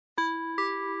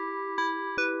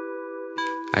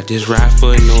I just ride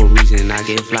for no reason, I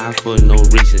get fly for no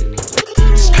reason.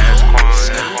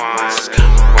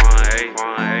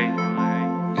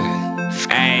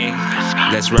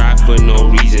 Let's ride for no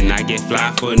reason, I get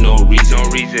fly for no reason.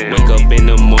 Wake up in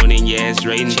the morning, yeah, it's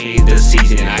raining, change the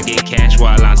season. I get cash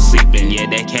while I'm sleeping, yeah,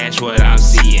 that cash what I'm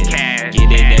seeing. Get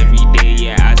it every day,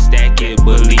 yeah, I stack it,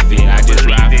 believe it. I just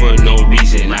ride for no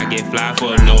reason, I get fly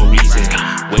for no reason.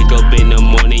 Wake up in the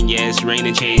morning, yeah, it's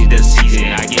raining, change the season.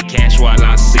 I get cash while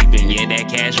I'm sleeping, yeah, that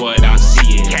cash what I'm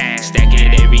seeing. Stack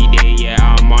it every day, yeah,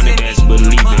 I'm on it, best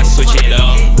believe it. I switch it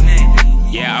up.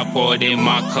 Yeah, I poured in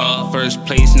my cup. First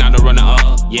place, not a runner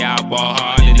up. Yeah, I ball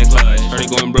hard in the clutch. Heard it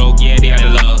going broke, yeah, they had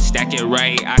a love. Stack it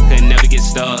right, I could never get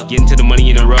stuck. Getting to the money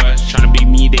in a rush. Tryna be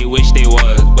me, they wish they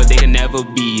was, but they can never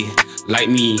be like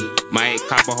me. Might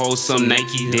cop a whole some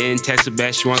Nike. Then text her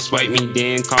back, she wanna swipe me.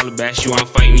 Then call her back, she wanna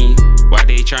fight me. Why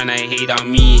they tryna hate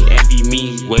on me, envy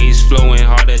me? Waves flowing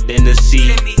harder than the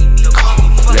sea.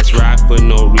 Let's ride for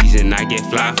no reason, I get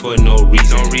fly for no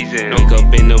reason. Wake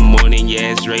up in the morning,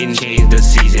 yeah, it's raining, change the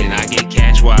season. I get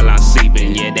cash while I'm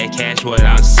sleeping, yeah, that cash what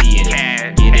I'm seeing.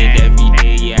 Get it every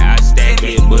day, yeah, I stack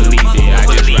it, believe it. I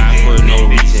just ride for no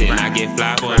reason, I get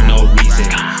fly for no reason.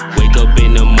 Wake up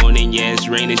in the morning, yeah, it's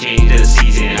raining, change the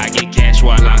season. I get cash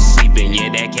while I'm sleeping, yeah,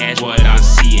 that cash what I'm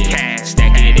seeing.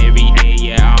 Stack it every day,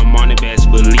 yeah, I'm on it,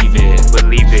 best believe it.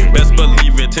 Best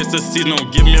believe it, taste the season,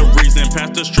 don't give me a reason.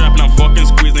 Pass the strap and I'm fucking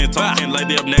squeezing. Talking like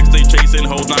they up next, they chasing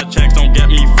hoes, not checks. Don't get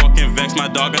me fucking vexed. My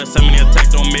dog gotta send me a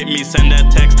text, don't make me send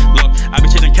that text. Look, I been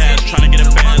chasing cash, trying to get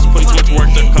it fast. Putting too much work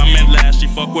to come in last. She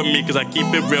fuck with me cause I keep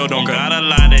it real. Don't gotta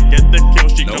lie to get the kill.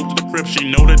 She come to the crib,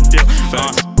 she know the deal.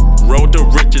 Road to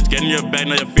riches, getting your bag,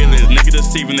 now your feelings. Nigga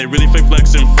deceiving, they really fake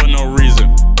flexing for no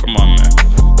reason. Come on, man.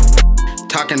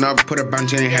 Talking up, put a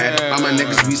bunch in your head. All my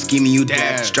niggas, we scheming, you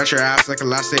dead. Stretch your ass like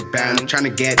elastic band.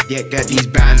 Tryna get these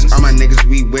bands. All my niggas,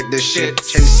 we with this shit.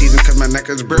 Change the season cause my neck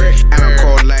is brick. And I'm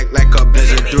cold like a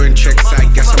blizzard. Doing tricks,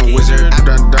 I guess I'm a wizard. I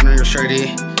done on your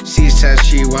shirty. She says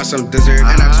she wants some dessert.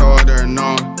 And I told her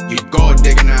no, you go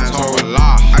digging ass.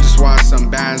 I just want some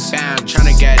bands.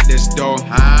 Tryna get this dough.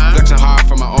 Flexing hard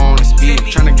for my own speed.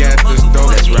 Tryna get this dough.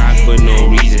 Let's ride for no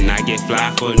reason, I get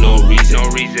fly for no reason.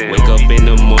 Wake up in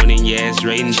the morning, yeah, it's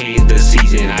raining, change the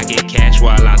season. I get cash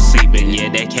while I'm sleeping, yeah,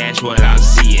 that cash what I'm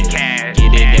seeing. Get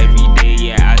it every day,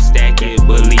 yeah, I stack it,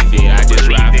 believe it. I just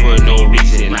ride for no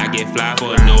reason, I get fly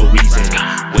for no reason.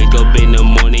 Wake up in the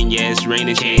morning, yeah, it's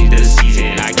raining, change the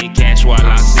season. I get cash while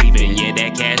I'm sleeping, yeah,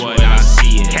 that cash what I'm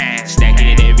seeing. Stack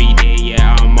it every day,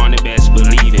 yeah, I'm on it, best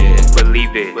believe it.